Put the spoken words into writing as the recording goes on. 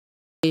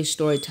A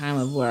story time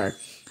of where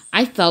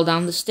I fell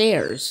down the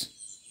stairs.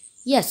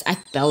 Yes, I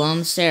fell down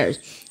the stairs.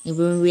 And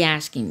you will be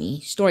asking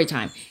me, story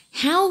time,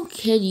 how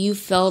could you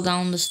fell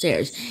down the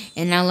stairs?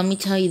 And now let me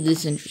tell you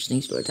this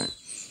interesting story time.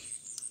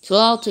 So it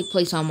all took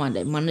place on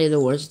Monday. Monday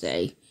the worst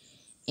day.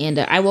 And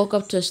I woke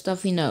up to a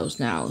stuffy nose.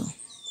 Now,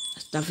 a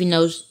stuffy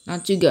nose,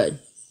 not too good.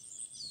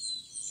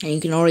 And you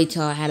can already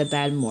tell I had a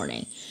bad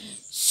morning.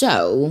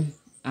 So,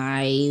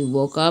 I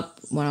woke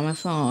up, went on my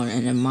phone,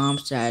 and then Mom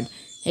said,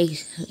 hey,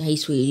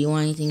 sweetie, do you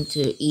want anything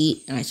to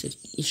eat? And I said,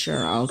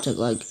 sure, I'll take,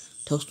 like,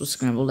 toast with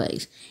scrambled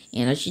eggs.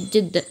 And she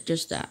did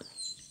just that.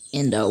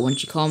 And when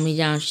she calmed me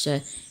down, she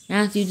said,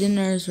 Matthew,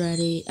 dinner is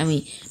ready.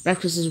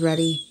 Breakfast is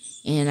ready.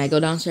 And I go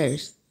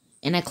downstairs.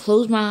 And I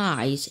close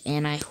my eyes,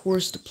 and I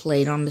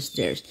horseplayed on the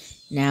stairs.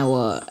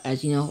 Now,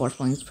 as you know,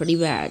 horseplaying is pretty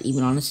bad,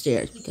 even on the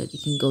stairs, because you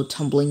can go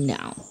tumbling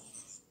down.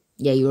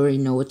 Yeah, you already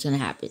know what's going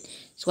to happen.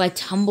 So I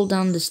tumble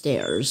down the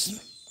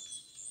stairs.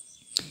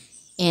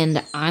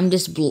 And I'm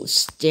just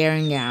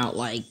staring out,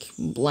 like,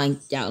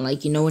 blanked out.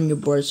 Like, you know when you're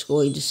bored at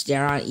school, you just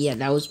stare out? Yeah,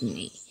 that was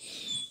me.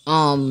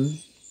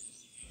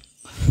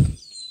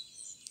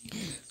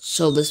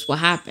 So this is what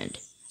happened.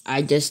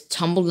 I just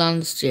tumbled down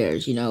the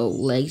stairs, you know,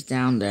 legs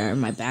down there,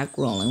 my back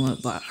rolling,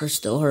 but her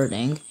still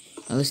hurting.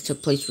 Now, this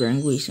took place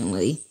very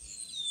recently.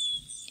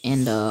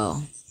 And,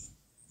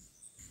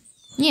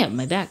 yeah,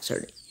 my back's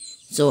hurting.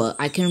 So,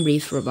 I couldn't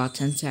breathe for about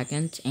 10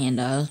 seconds,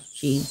 and,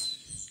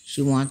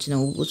 she wanted to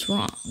know what's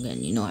wrong.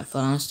 And, you know, I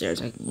fell down the stairs,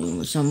 like,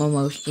 with some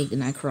emotion,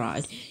 and I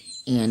cried.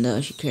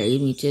 And, she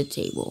carried me to the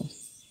table.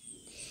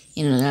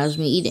 And that was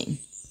me eating.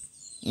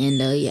 And,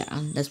 yeah,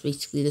 that's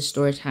basically the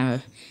story time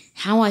of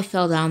how I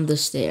fell down the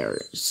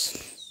stairs.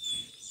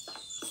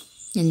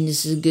 And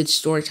this is a good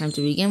story time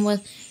to begin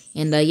with.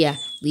 And, yeah,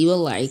 leave a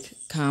like,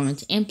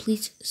 comment, and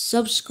please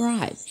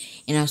subscribe.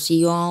 And I'll see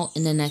you all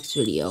in the next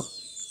video.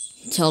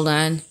 Till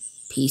then,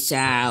 peace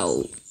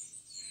out.